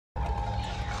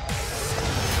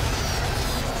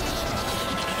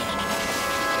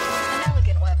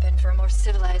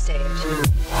civilized age.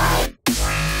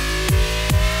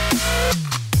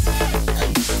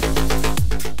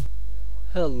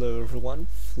 Hello everyone,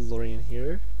 Florian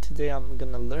here. Today I'm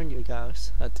gonna learn you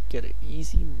guys how to get an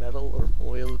easy metal or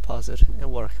oil deposit in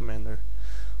War Commander.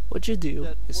 What you do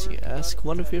is you ask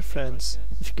one of your friends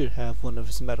if you could have one of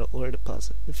his metal ore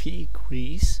deposit. If he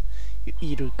agrees, you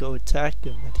either go attack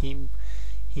him and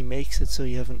he makes it so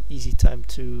you have an easy time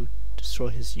to destroy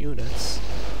his units,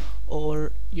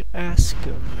 or you ask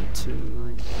him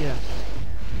to,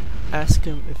 ask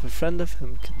him if a friend of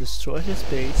him could destroy his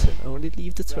base and only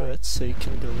leave the turrets so you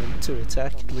can go in to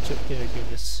attack it with your air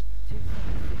units.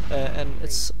 And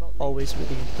it's always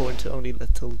really important to only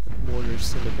let the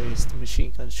mortars in the base. The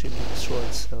machine guns should be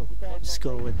destroyed, so just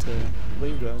go with the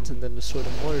wing drones and then destroy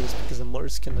the mortars, because the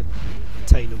mortars can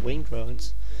attack the wing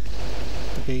drones.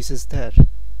 The base is dead.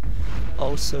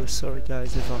 Also, sorry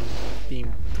guys if I'm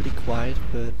being pretty quiet,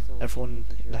 but everyone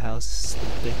in the house is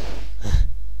sleeping.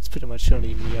 It's pretty much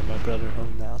only me and my brother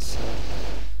home now, so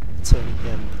it's only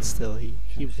him, but still he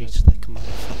rages like a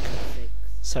motherfucker.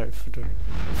 Sorry for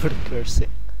the cursing.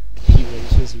 He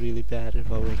rages really bad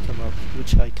if I wake him up,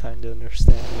 which I kinda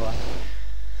understand why.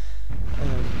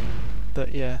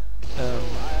 But yeah,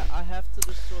 I have to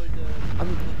destroy the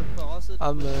deposit.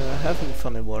 I'm having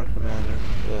fun in War Commander,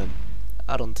 but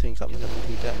I don't think I'm gonna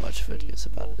do that much videos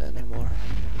about it anymore.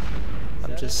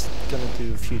 I'm just gonna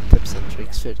do a few tips and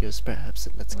tricks videos perhaps,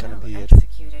 and that's gonna be it.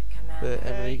 But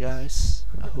anyway guys,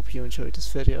 I hope you enjoyed this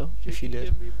video. If you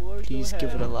did, please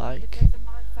give it a like.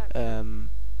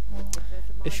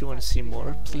 If you want to see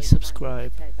more, please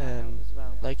subscribe and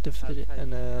like the video,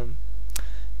 and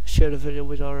share the video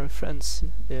with our friends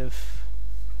if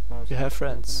you have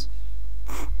friends.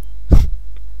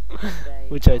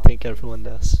 Which I think everyone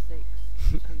does.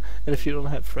 And if you don't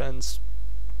have friends,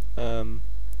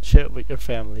 share it with your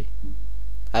family.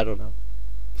 I don't know.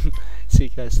 See you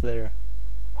guys later.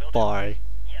 Bye.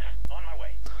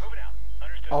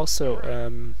 Also,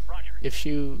 if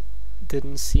you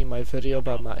didn't see my video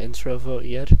about my intro vote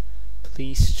yet,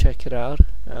 please check it out.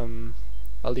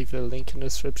 I'll leave a link in the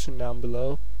description down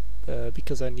below,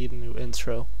 because I need a new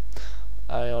intro.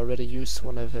 I already used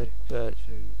one of it, but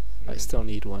I still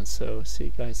need one, so see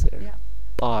you guys there.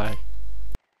 Bye.